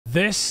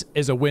This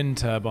is a wind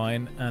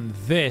turbine, and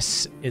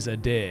this is a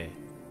deer.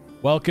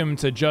 Welcome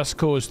to Just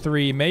Cause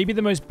 3, maybe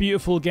the most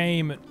beautiful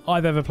game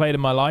I've ever played in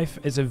my life.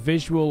 It's a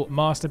visual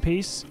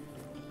masterpiece,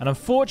 and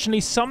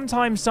unfortunately,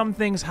 sometimes some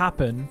things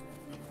happen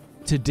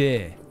to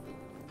deer.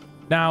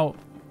 Now,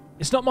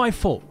 it's not my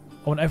fault.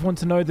 I want everyone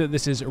to know that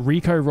this is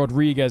Rico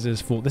Rodriguez's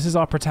fault. This is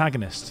our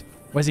protagonist.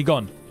 Where's he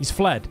gone? He's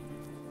fled.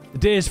 The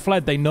deer's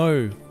fled. They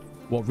know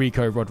what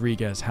Rico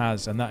Rodriguez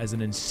has, and that is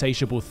an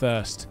insatiable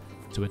thirst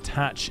to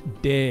attach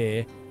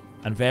deer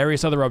and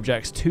various other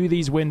objects to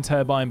these wind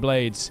turbine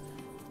blades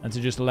and to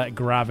just let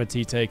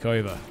gravity take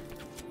over.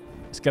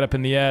 Let's get up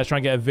in the air, try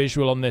and get a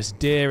visual on this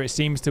deer. It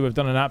seems to have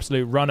done an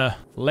absolute runner.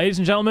 Ladies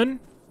and gentlemen,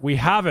 we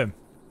have him.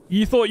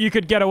 You thought you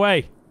could get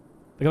away.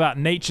 Look at that,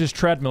 nature's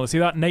treadmill. See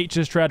that?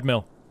 Nature's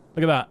treadmill.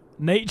 Look at that.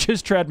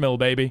 Nature's treadmill,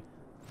 baby.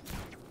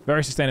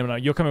 Very sustainable now.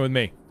 You're coming with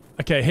me.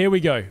 Okay, here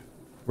we go.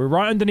 We're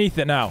right underneath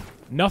it now.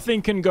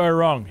 Nothing can go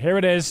wrong. Here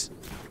it is.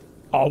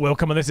 Oh, Will,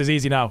 come on. This is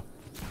easy now.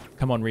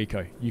 Come on,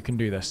 Rico. You can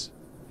do this.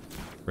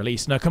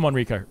 Release. No, come on,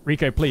 Rico.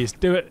 Rico, please.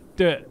 Do it.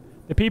 Do it.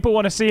 The people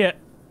want to see it.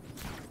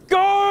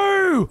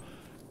 Go!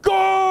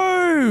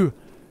 Go!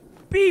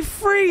 Be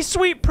free,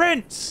 sweet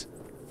prince!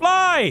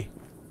 Fly!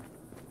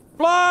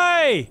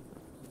 Fly!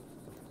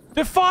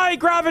 Defy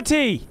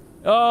gravity!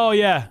 Oh,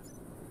 yeah.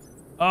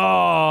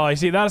 Oh, you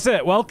see, that's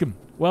it. Welcome.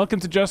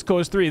 Welcome to Just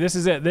Cause 3. This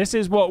is it. This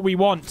is what we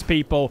want,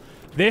 people.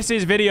 This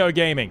is video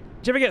gaming.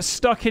 Do you ever get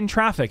stuck in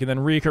traffic and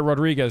then Rico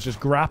Rodriguez just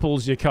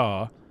grapples your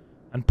car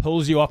and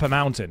pulls you up a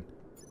mountain?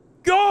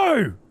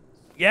 Go!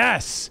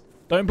 Yes!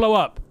 Don't blow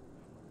up.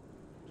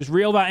 Just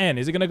reel that in.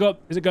 Is it going to go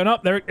up? Is it going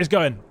up? There it's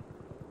going.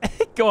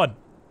 Go on.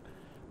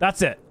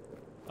 That's it.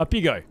 Up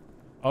you go.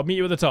 I'll meet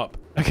you at the top.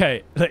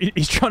 Okay.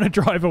 He's trying to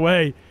drive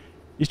away.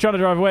 He's trying to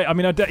drive away. I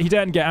mean, he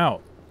didn't get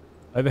out.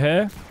 Over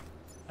here.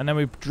 And then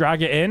we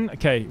drag it in.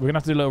 Okay. We're going to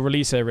have to do a little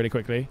release here really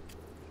quickly.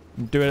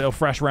 Do a little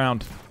fresh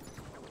round.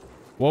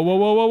 Whoa, whoa,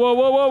 whoa, whoa, whoa,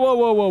 whoa, whoa, whoa,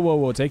 whoa, whoa, whoa,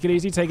 whoa. Take it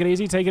easy, take it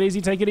easy, take it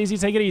easy, take it easy,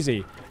 take it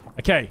easy.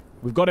 Okay.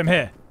 We've got him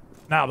here.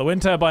 Now, the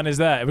wind turbine is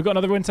there. Have we got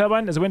another wind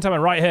turbine? There's a wind turbine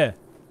right here.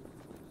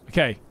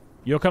 Okay.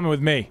 You're coming with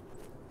me.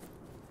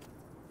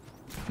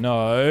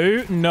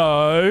 No,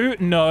 no,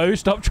 no.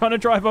 Stop trying to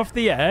drive off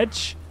the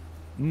edge.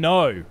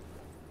 No.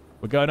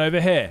 We're going over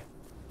here.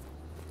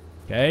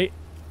 Okay.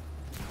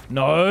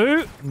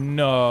 No,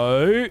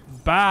 no.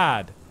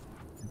 Bad.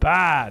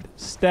 Bad.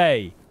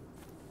 Stay.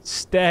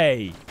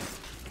 Stay.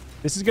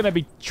 This is going to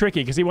be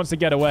tricky because he wants to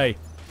get away.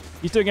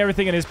 He's doing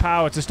everything in his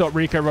power to stop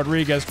Rico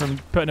Rodriguez from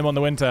putting him on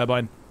the wind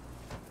turbine.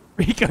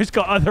 Rico's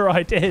got other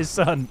ideas,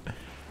 son.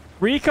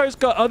 Rico's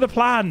got other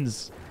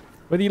plans.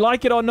 Whether you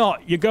like it or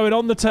not, you're going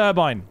on the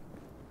turbine.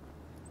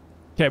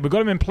 Okay, we've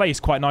got him in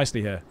place quite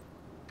nicely here.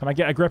 Can I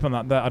get a grip on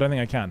that? I don't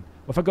think I can.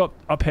 Well, if I got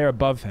up here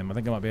above him, I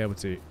think I might be able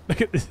to.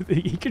 Look at this.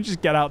 He could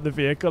just get out the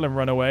vehicle and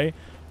run away,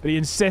 but he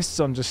insists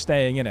on just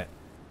staying in it.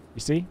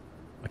 You see?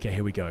 Okay,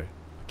 here we go.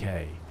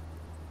 Okay.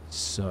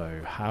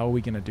 So, how are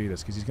we going to do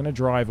this? Because he's going to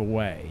drive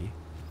away.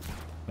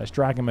 Let's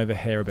drag him over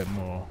here a bit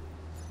more.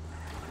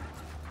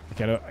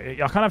 Okay, look, I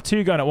can't have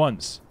two going at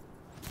once.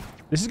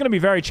 This is going to be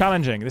very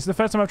challenging. This is the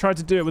first time I've tried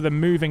to do it with a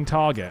moving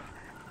target.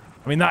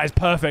 I mean, that is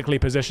perfectly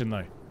positioned, though.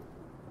 Okay,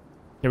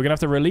 we're going to have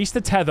to release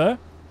the tether.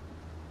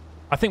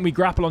 I think we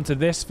grapple onto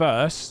this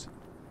first.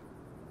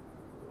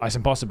 Oh, it's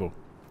impossible.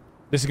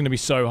 This is going to be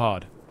so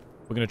hard.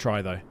 We're going to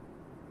try, though.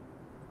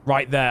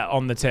 Right there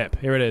on the tip.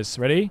 Here it is.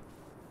 Ready?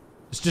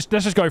 Let's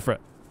just go for it.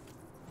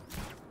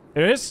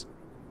 Here it is.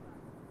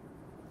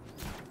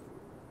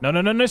 No,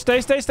 no, no, no.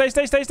 Stay, stay, stay,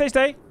 stay, stay, stay,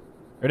 stay.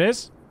 Here it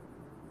is.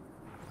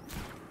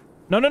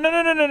 No, no, no,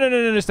 no, no, no, no,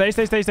 no, no. Stay,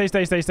 stay, stay, stay,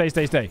 stay, stay, stay,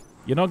 stay, stay.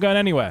 You're not going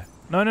anywhere.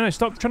 No, no, no.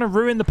 Stop trying to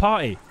ruin the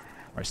party.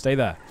 All right, stay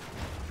there.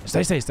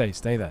 Stay, stay, stay.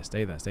 Stay there,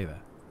 stay there, stay there.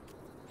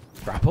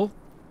 Grapple.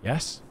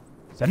 Yes.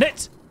 Send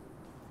it.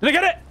 Did I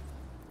get it?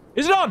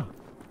 Is it on?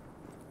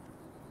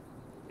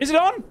 Is it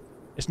on?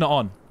 It's not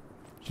on.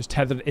 It's just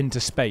tethered into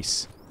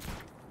space.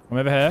 Come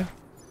over here.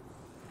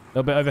 A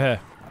little bit over here.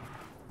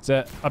 That's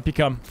it. Up you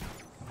come.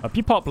 Up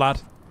you pop,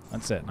 lad.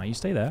 That's it. Now you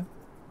stay there.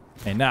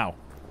 Okay, now.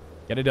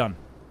 Get it done.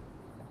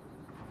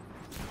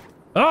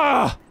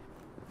 Ah!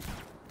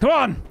 Come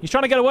on! He's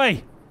trying to get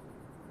away.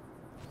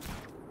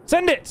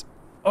 Send it!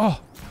 Oh!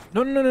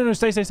 No, no, no, no, no.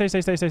 Stay, stay, stay, stay,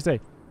 stay, stay, stay.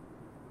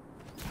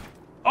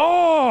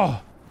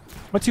 Oh!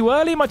 Am I too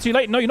early? Am I too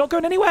late? No, you're not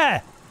going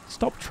anywhere.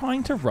 Stop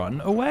trying to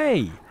run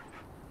away.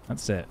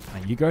 That's it.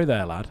 Now you go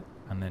there, lad.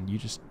 And then you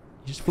just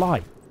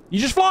fly. You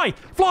just fly!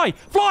 Fly!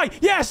 Fly!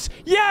 Yes!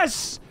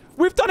 Yes!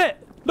 We've done it!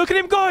 Look at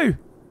him go!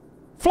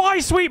 Fly,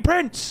 sweet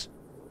prince!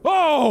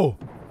 Oh!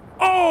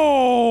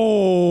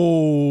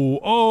 Oh!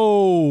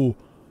 Oh!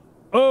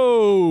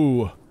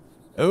 Oh!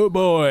 Oh,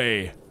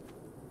 boy.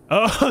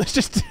 Oh, there's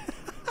just...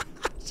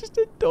 just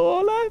a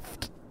door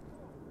left.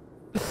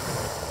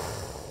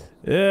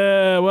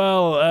 Yeah,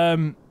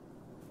 well,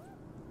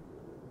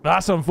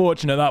 that's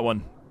unfortunate, that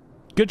one.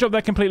 Good job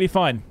they're completely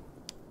fine.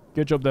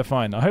 Good job they're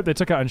fine. I hope they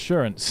took out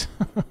insurance.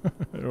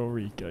 Oh,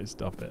 Rico,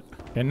 stop it.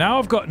 Okay, now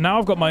I've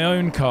got my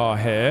own car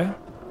here.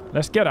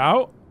 Let's get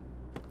out.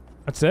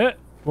 That's it.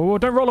 Well,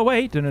 don't roll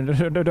away. Don't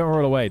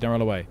roll away. Don't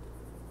roll away.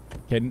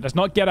 Okay, let's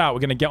not get out.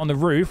 We're going to get on the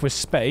roof with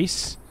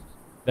space.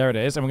 There it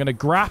is. And we're going to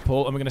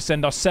grapple, and we're going to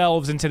send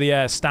ourselves into the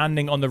air,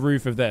 standing on the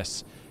roof of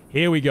this.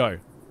 Here we go.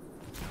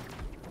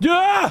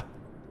 Yeah!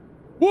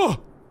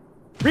 Whoa!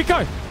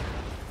 Rico!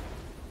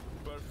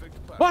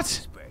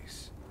 What?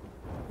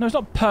 No, it's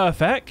not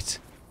perfect.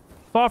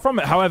 Far from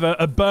it. However,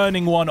 a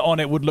burning one on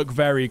it would look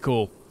very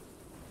cool.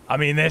 I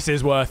mean, this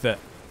is worth it.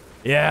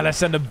 Yeah, let's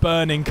send a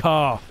burning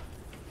car.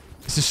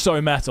 This is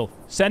so metal.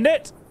 Send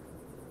it.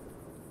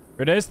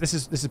 Here it is. This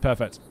is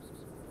perfect.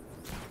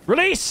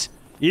 Release!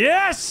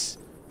 Yes!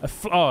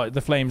 Oh,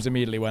 the flames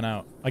immediately went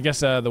out. I guess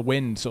the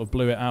wind sort of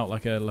blew it out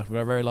like a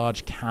very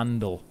large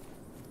candle.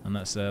 And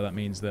that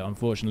means that,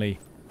 unfortunately,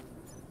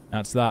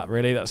 that's that,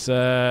 really. That's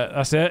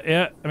it,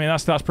 yeah. I mean,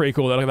 that's pretty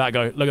cool. Look at that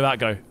go. Look at that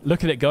go.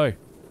 Look at it go.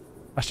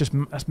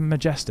 That's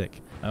majestic.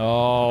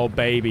 Oh,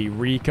 baby.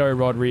 Rico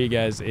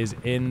Rodriguez is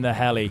in the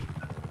heli.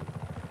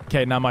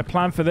 Okay, now my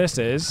plan for this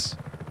is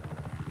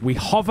we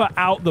hover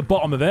out the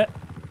bottom of it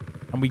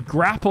and we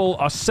grapple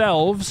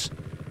ourselves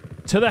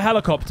to the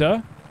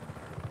helicopter.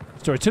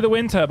 Sorry, to the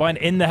wind turbine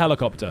in the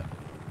helicopter.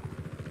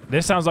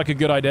 This sounds like a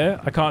good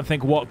idea. I can't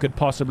think what could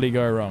possibly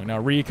go wrong. Now,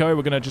 Rico,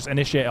 we're going to just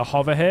initiate a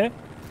hover here.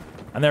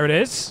 And there it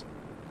is.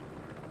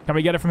 Can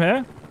we get it from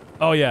here?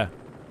 Oh, yeah.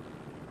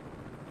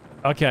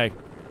 Okay.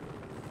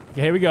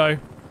 Okay, here we go.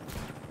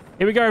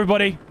 Here we go,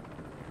 everybody.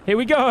 Here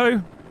we go.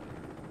 Here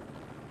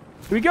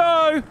we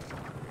go.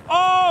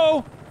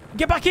 Oh!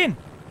 Get back in.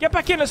 Get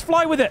back in. Let's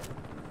fly with it.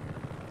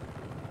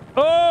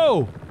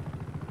 Oh!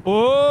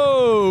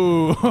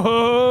 Oh!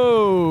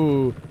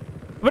 Oh!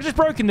 I've just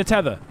broken the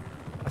tether.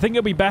 I think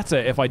it'll be better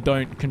if I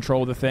don't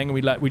control the thing.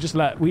 We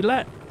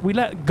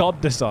let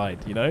God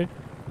decide, you know?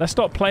 Let's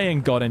stop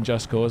playing God in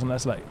Just Cause and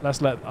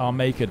let's let our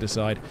maker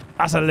decide.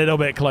 That's a little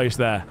bit close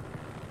there.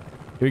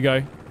 Here we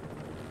go.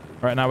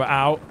 Right now we're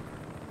out.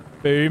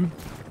 Boom.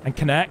 And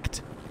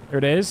connect. Here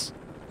it is.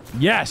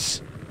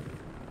 Yes!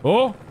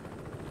 Oh!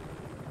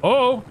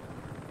 Oh!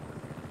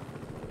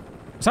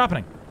 What's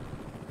happening?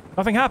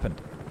 Nothing happened.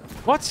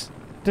 What?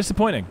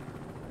 Disappointing.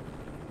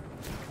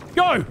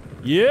 Go!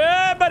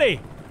 Yeah, buddy!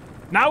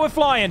 Now we're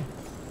flying.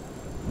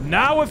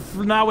 Now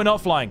we're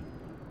not flying.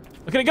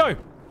 Look at it go. I'll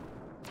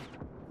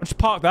just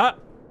park that.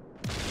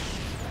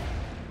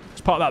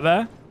 Just park that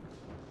there.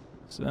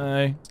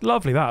 So, it's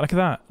lovely that. Look at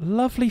that.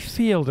 Lovely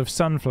field of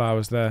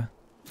sunflowers there.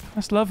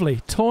 That's lovely.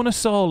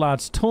 Tournesol,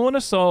 lads.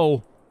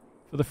 Tournesol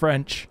for the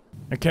French.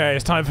 Okay,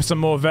 it's time for some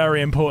more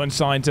very important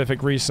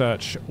scientific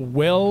research.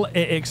 Will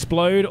it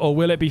explode or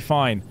will it be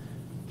fine?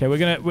 Okay, we're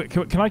gonna...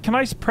 Can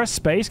I press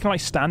space? Can I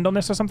stand on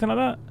this or something like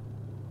that?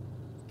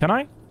 Can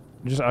I?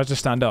 I'll just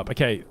stand up.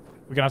 Okay,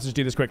 we're gonna have to just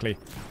do this quickly.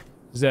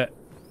 Is it...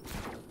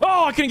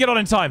 Oh, I couldn't get on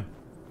in time!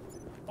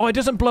 Oh, it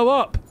doesn't blow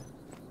up!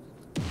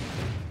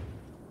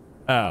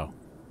 Oh.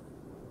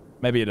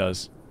 Maybe it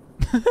does.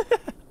 Can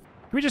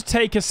we just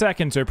take a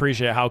second to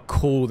appreciate how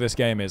cool this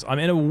game is? I'm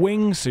in a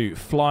wingsuit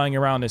flying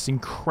around this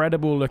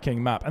incredible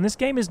looking map. And this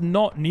game is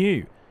not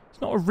new.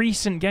 It's not a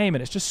recent game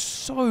and it's just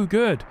so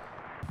good.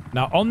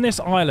 Now, on this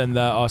island,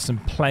 there are some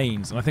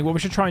planes. And I think what we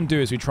should try and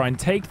do is we try and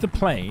take the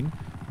plane.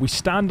 We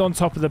stand on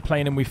top of the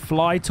plane and we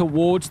fly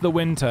towards the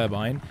wind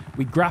turbine.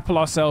 We grapple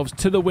ourselves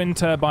to the wind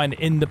turbine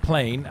in the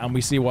plane and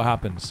we see what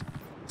happens.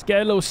 Let's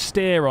get a little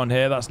steer on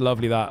here. That's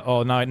lovely, that.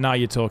 Oh, now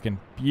you're talking.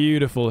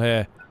 Beautiful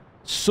here.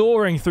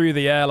 Soaring through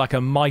the air like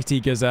a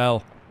mighty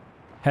gazelle.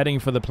 Heading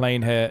for the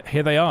plane here.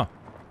 Here they are.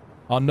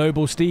 Our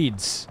noble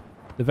steeds.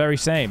 The very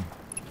same.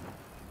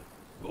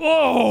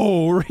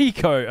 Oh,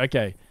 Rico.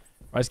 Okay.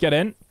 Right, let's get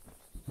in.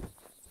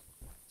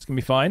 It's going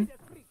to be fine.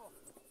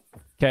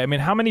 Okay, I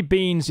mean, how many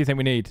beans do you think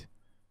we need?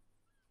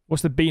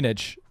 What's the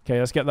beanage? Okay,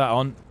 let's get that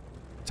on.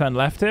 Turn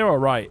left here or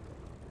right?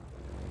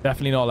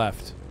 Definitely not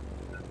left.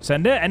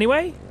 Send it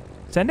anyway?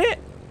 Send it?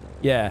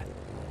 Yeah.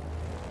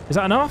 Is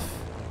that enough?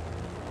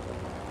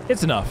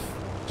 It's enough.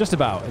 Just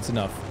about. It's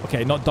enough.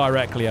 Okay, not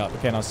directly up.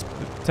 Okay, now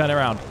turn it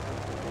around.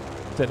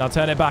 Now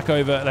turn it back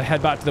over and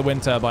head back to the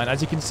wind turbine.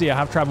 As you can see, I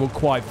have traveled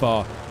quite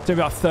far. It took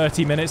about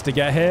 30 minutes to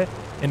get here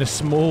in a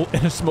small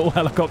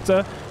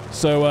helicopter.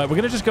 So we're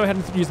going to just go ahead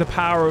and use the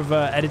power of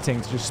editing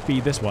to just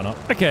speed this one up.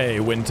 Okay,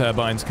 wind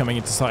turbines coming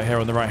into sight here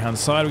on the right-hand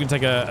side. We're going to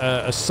take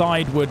a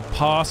sideward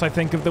pass, I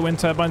think, of the wind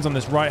turbines on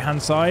this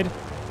right-hand side.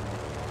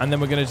 And then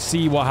we're going to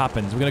see what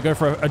happens. We're going to go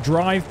for a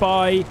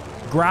drive-by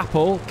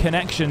grapple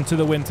connection to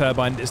the wind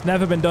turbine. It's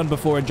never been done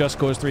before in Just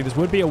Cause 3. This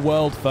would be a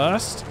world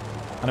first.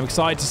 And I'm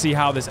excited to see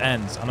how this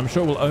ends. And I'm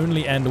sure it will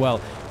only end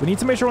well. We need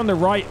to make sure we're on the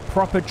right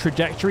proper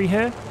trajectory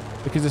here,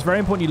 because it's very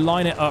important you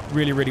line it up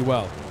really, really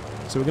well.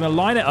 So we're going to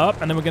line it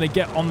up, and then we're going to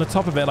get on the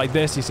top of it like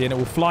this, you see, and it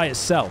will fly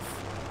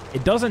itself.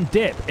 It doesn't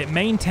dip. It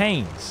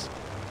maintains.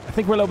 I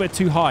think we're a little bit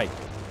too high.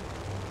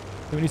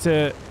 So we need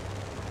to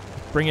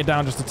bring it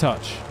down just a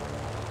touch.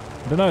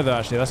 I don't know, though,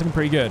 actually. That's looking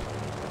pretty good.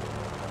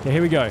 Okay,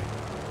 here we go.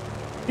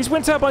 This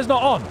wind turbine's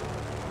not on.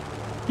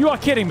 You are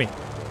kidding me.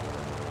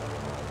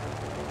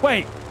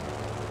 Wait.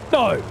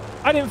 No.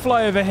 I didn't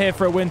fly over here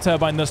for a wind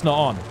turbine that's not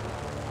on.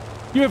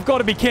 You have got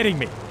to be kidding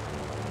me.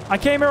 I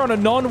came here on a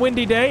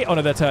non-windy day. Oh,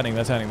 no, they're turning.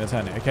 They're turning. They're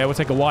turning. Okay, we'll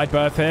take a wide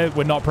berth here.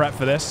 We're not prepped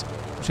for this.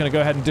 I'm just going to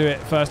go ahead and do it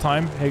first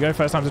time. Here you go.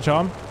 First time's a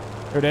charm.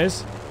 Here it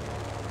is.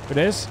 Here it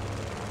is.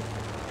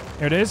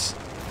 Here it is.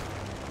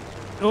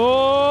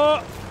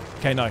 Oh!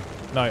 Okay, no.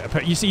 No.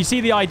 You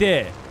see the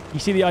idea. You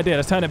see the idea.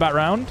 Let's turn it back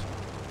round.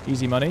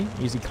 Easy money.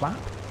 Easy clap.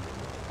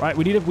 Right,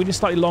 we need a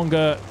slightly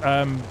longer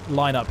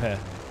line up here.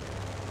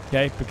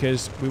 Okay,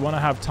 because we want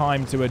to have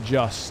time to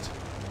adjust.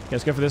 Okay,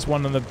 let's go for this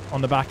one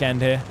on the back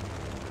end here.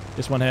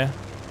 This one here.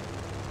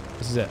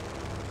 This is it.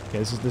 Okay,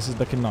 this is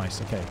looking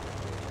nice. Okay.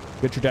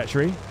 Good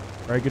trajectory.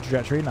 Very good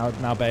trajectory.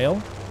 Now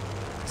bail.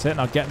 That's it.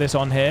 Now get this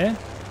on here.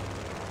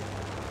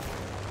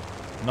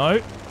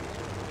 No.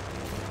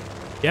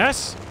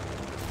 Yes.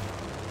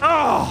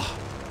 Ah!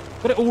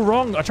 Got it all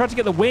wrong. I tried to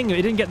get the wing.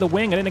 It didn't get the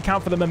wing. I didn't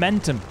account for the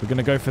momentum. We're going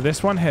to go for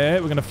this one here.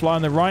 We're going to fly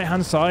on the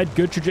right-hand side.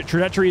 Good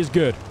trajectory is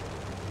good.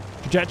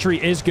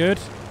 Trajectory is good.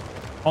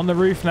 On the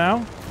roof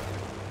now.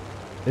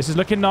 This is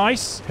looking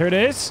nice. Here it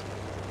is.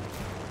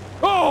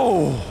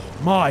 Oh,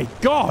 my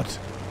God.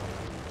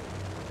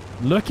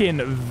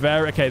 Looking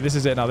very... Okay, this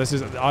is it now. This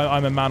is...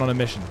 I'm a man on a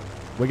mission.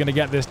 We're going to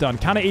get this done.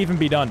 Can it even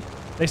be done?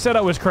 They said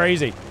I was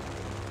crazy.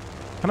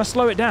 Can I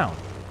slow it down?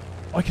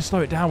 Oh, I can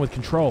slow it down with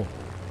control.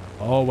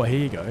 Oh, well, here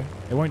you go.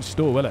 It won't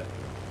stall, will it?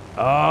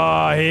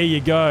 Ah, here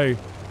you go.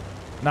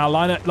 Now,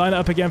 line it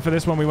up again for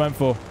this one we went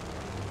for.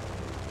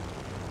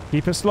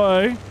 Keep it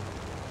slow.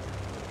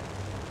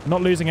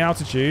 Not losing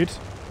altitude.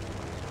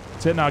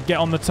 That's it. Now, get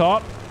on the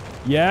top.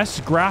 Yes,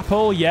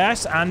 grapple.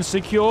 Yes, and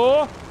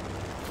secure.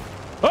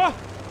 Ah!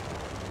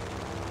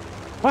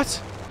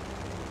 What?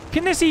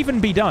 Can this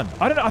even be done?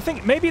 I don't know. I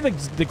think maybe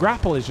the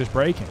grapple is just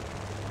breaking.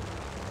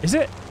 Is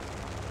it?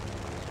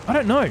 I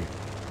don't know.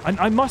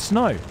 I must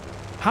know.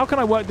 How can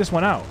I work this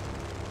one out?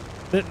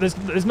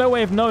 There's no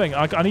way of knowing.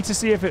 I need to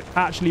see if it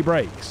actually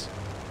breaks.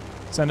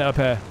 Send it up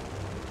here.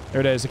 Here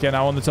it is. Okay,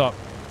 now on the top.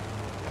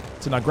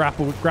 So now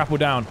grapple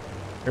down.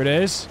 Here it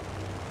is.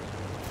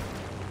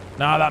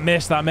 No, that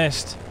missed. That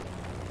missed.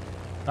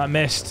 That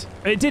missed.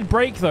 It did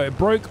break, though. It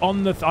broke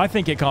on the... I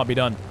think it can't be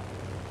done.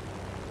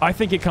 I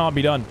think it can't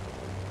be done.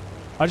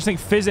 I just think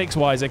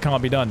physics-wise it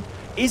can't be done.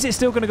 Is it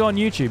still going to go on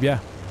YouTube? Yeah.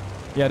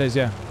 Yeah, it is,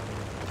 yeah.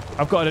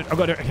 I've got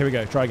it. Here we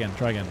go. Try again.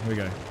 Try again. Here we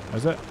go.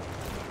 Is it?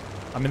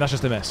 I mean, that's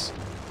just a miss.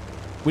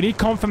 We need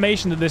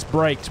confirmation that this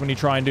breaks when you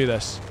try and do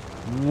this.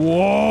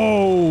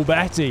 Whoa,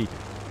 Betty.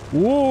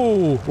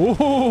 Whoa.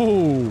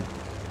 Ooh.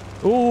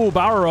 Ooh,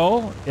 barrel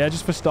roll. Yeah,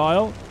 just for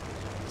style.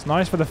 It's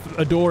nice for the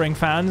adoring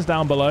fans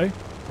down below.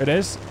 Here it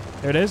is.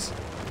 Here it is.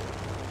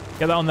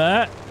 Get that on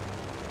there.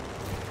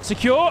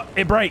 Secure.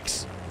 It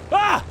breaks.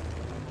 Ah!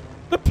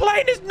 The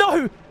plane is...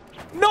 No!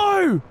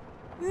 No!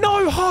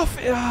 No, half...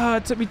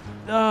 it took me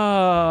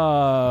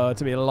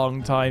a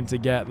long time to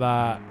get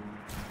that.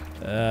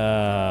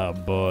 Oh,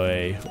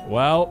 boy.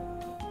 Well,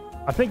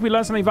 I think we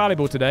learned something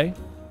valuable today.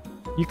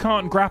 You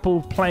can't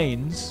grapple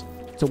planes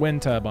to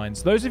wind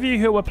turbines. Those of you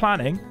who were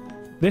planning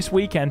this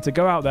weekend to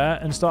go out there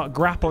and start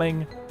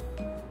grappling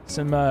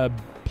some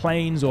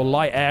planes or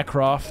light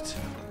aircraft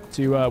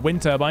to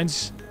wind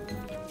turbines,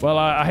 well,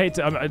 I hate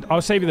to...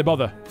 I'll save you the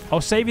bother.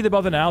 I'll save you the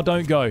bother now.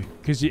 Don't go,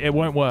 because it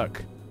won't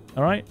work.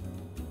 All right?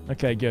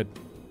 Okay, good.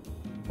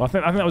 Well, I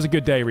think that was a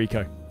good day,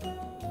 Rico.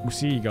 We'll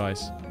see you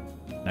guys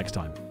next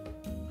time.